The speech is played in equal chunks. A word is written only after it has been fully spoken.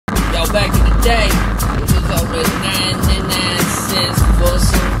back in the day, it was over 99 cents for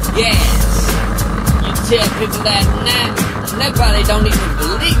some gas. You tell people that now, and they probably don't even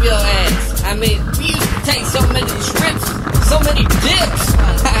believe your ass. I mean, we used to take so many trips, so many dips.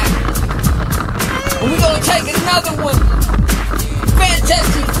 And we're gonna take another one.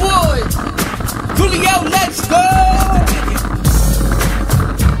 Fantastic Void. Julio, let's go!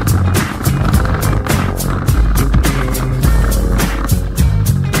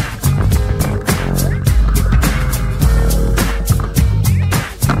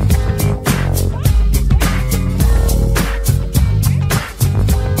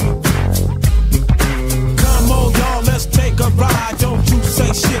 Don't you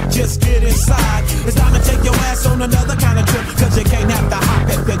say shit, just get inside. It's time to take your ass on another kind.